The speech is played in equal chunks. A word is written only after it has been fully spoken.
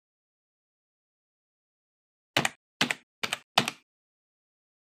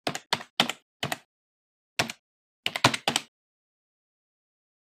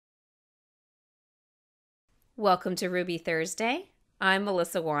Welcome to Ruby Thursday. I'm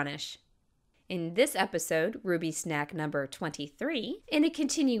Melissa Wanish. In this episode, Ruby Snack number 23, in a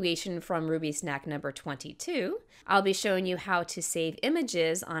continuation from Ruby Snack number 22, I'll be showing you how to save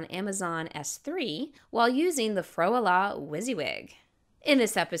images on Amazon S3 while using the Froala WYSIWYG. In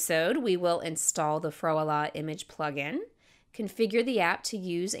this episode, we will install the Froala image plugin, configure the app to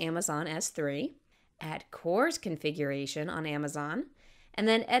use Amazon S3, add CORS configuration on Amazon, and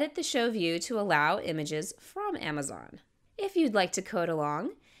then edit the show view to allow images from Amazon. If you'd like to code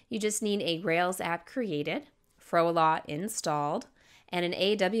along, you just need a Rails app created, Froala installed, and an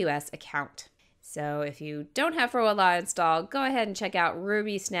AWS account. So if you don't have Froala installed, go ahead and check out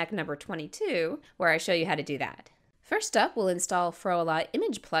Ruby Snack number 22, where I show you how to do that. First up, we'll install Froala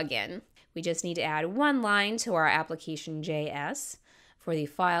image plugin. We just need to add one line to our application.js for the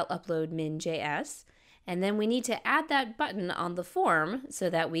file upload min.js, and then we need to add that button on the form so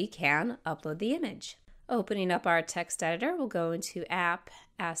that we can upload the image. Opening up our text editor, we'll go into App,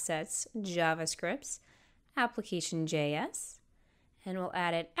 Assets, JavaScript, Application.js, and we'll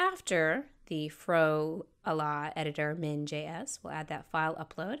add it after the Froala editor min.js. We'll add that file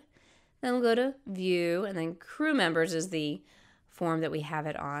upload. Then we'll go to View, and then Crew Members is the form that we have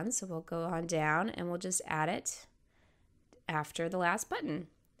it on. So we'll go on down, and we'll just add it after the last button.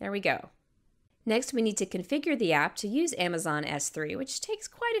 There we go. Next, we need to configure the app to use Amazon S3, which takes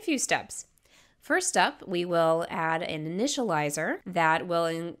quite a few steps. First up, we will add an initializer that will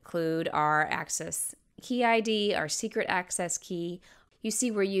include our access key ID, our secret access key. You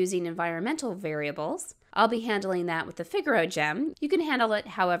see we're using environmental variables. I'll be handling that with the Figaro gem. You can handle it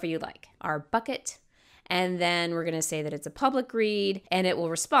however you like. Our bucket, and then we're going to say that it's a public read, and it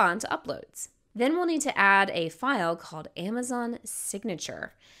will respond to uploads. Then we'll need to add a file called Amazon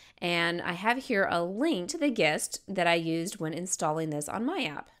Signature. And I have here a link to the gist that I used when installing this on my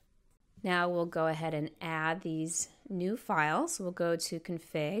app. Now we'll go ahead and add these new files. We'll go to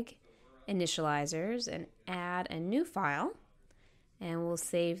Config, Initializers, and add a new file. And we'll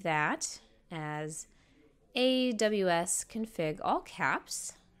save that as AWS config all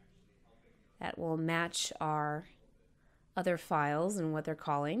caps. That will match our other files and what they're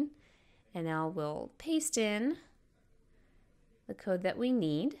calling. And now we'll paste in the code that we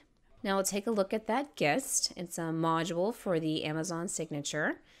need. Now we'll take a look at that gist. It's a module for the Amazon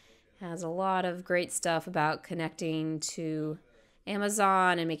Signature. It has a lot of great stuff about connecting to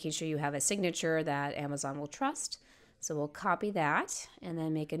Amazon and making sure you have a signature that Amazon will trust. So we'll copy that and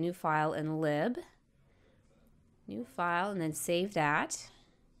then make a new file in lib. New file, and then save that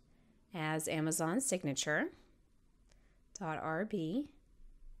as Amazon Signature .rb.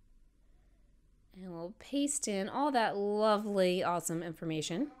 And we'll paste in all that lovely, awesome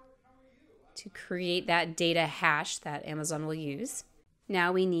information to create that data hash that Amazon will use.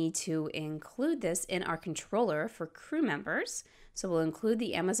 Now we need to include this in our controller for crew members. So we'll include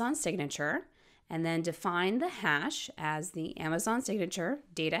the Amazon Signature and then define the hash as the Amazon Signature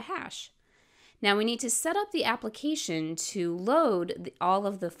data hash. Now we need to set up the application to load all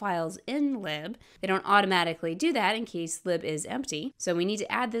of the files in lib. They don't automatically do that in case lib is empty. So we need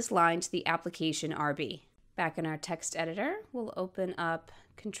to add this line to the application RB. Back in our text editor, we'll open up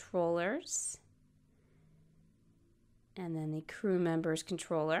controllers and then the crew members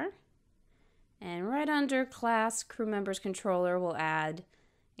controller. And right under class crew members controller, we'll add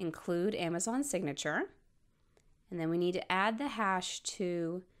include Amazon Signature. And then we need to add the hash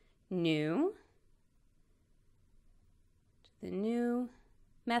to new, the new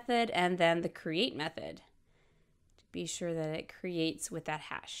method, and then the create method to be sure that it creates with that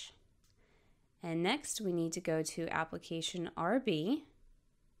hash. And next we need to go to application RB,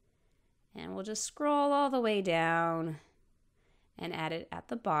 and we'll just scroll all the way down and add it at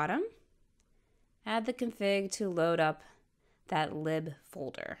the bottom. Add the config to load up that lib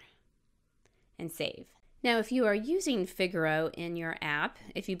folder and save. Now, if you are using Figaro in your app,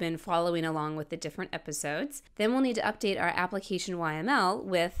 if you've been following along with the different episodes, then we'll need to update our application YML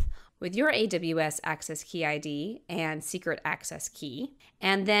with your AWS access key ID and secret access key.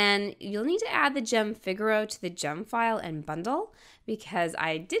 And then you'll need to add the gem Figaro to the gem file and bundle, because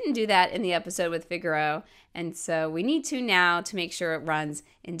I didn't do that in the episode with Figaro. And so we need to now to make sure it runs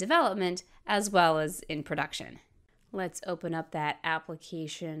in development as well as in production. Let's open up that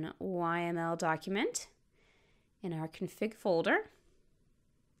application YML document in our config folder.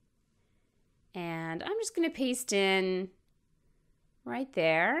 And I'm just going to paste in right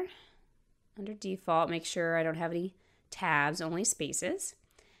there under default, make sure I don't have any tabs, only spaces.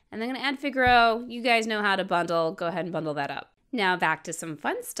 And then I'm going to add Figaro. You guys know how to bundle. Go ahead and bundle that up. Now back to some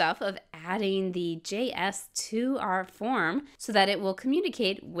fun stuff of adding the JS to our form so that it will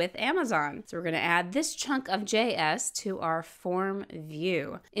communicate with Amazon. So we're going to add this chunk of JS to our form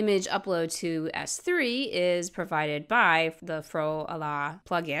view. Image upload to S3 is provided by the Froala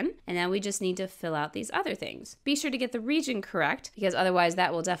plugin, and now we just need to fill out these other things. Be sure to get the region correct because otherwise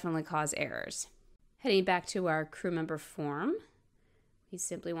that will definitely cause errors. Heading back to our crew member form, we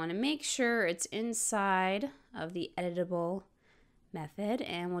simply want to make sure it's inside of the editable method,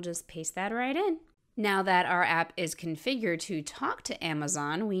 and we'll just paste that right in. Now that our app is configured to talk to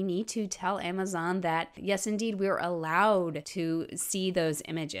Amazon, we need to tell Amazon that yes, indeed, we're allowed to see those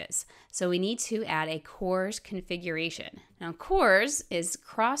images. So we need to add a CORS configuration. Now, CORS is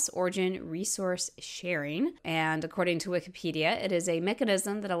cross-origin resource sharing, and according to Wikipedia, it is a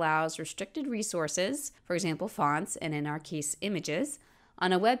mechanism that allows restricted resources, for example, fonts, and in our case, images,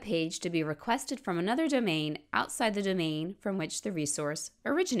 on a web page to be requested from another domain outside the domain from which the resource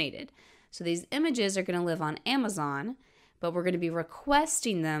originated. So these images are going to live on Amazon, but we're going to be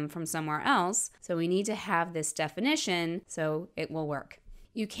requesting them from somewhere else. So we need to have this definition so it will work.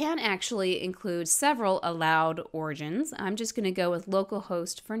 You can actually include several allowed origins. I'm just going to go with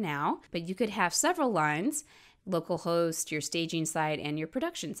localhost for now, but you could have several lines: localhost, your staging site, and your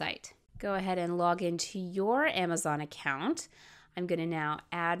production site. Go ahead and log into your Amazon account. I'm going to now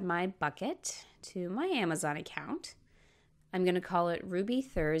add my bucket to my Amazon account. I'm going to call it Ruby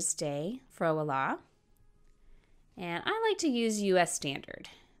Thursday Froala. And I like to use US standard.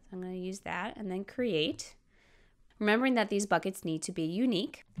 So I'm going to use that and then create. Remembering that these buckets need to be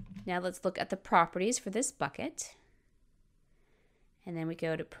unique. Now let's look at the properties for this bucket. And then we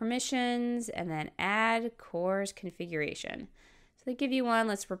go to permissions and then add CORS configuration. So they give you one.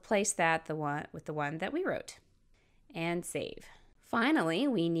 Let's replace that with the one that we wrote. And save. Finally,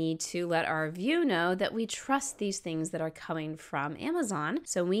 we need to let our view know that we trust these things that are coming from Amazon.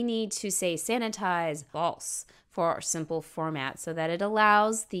 So we need to say sanitize false for our simple format so that it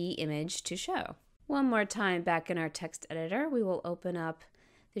allows the image to show. One more time back in our text editor, we will open up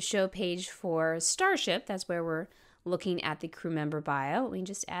the show page for Starship. That's where we're looking at the crew member bio. We can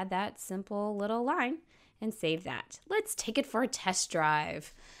just add that simple little line and save that. Let's take it for a test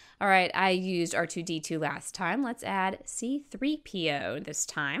drive. All right, I used R2-D2 last time. Let's add C-3PO this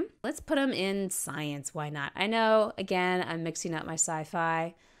time. Let's put them in science, why not? I know, again, I'm mixing up my sci-fi.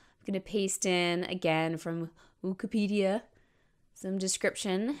 I'm gonna paste in, again, from Wikipedia, some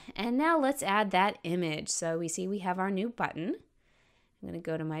description. And now let's add that image. So we see we have our new button. I'm gonna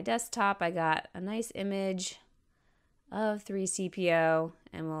go to my desktop. I got a nice image of 3CPO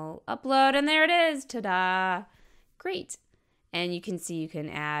and we'll upload, and there it is, ta-da! Great. And you can see you can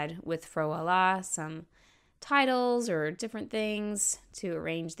add with Froala some titles or different things to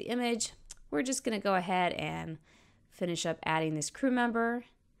arrange the image. We're just going to go ahead and finish up adding this crew member.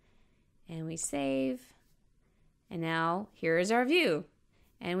 And we save. And now here is our view.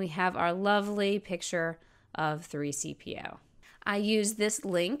 And we have our lovely picture of 3CPO. I used this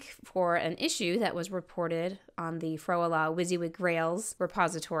link for an issue that was reported on the Froala WYSIWYG Rails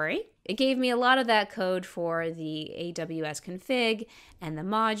repository. It gave me a lot of that code for the AWS config and the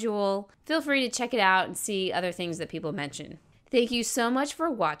module. Feel free to check it out and see other things that people mention. Thank you so much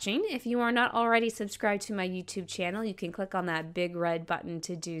for watching. If you are not already subscribed to my YouTube channel, you can click on that big red button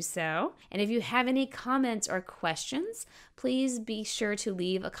to do so. And if you have any comments or questions, please be sure to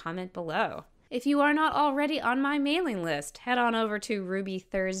leave a comment below. If you are not already on my mailing list, head on over to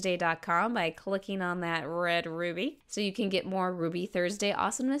rubythursday.com by clicking on that red ruby so you can get more Ruby Thursday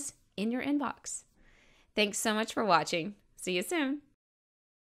awesomeness in your inbox. Thanks so much for watching. See you soon.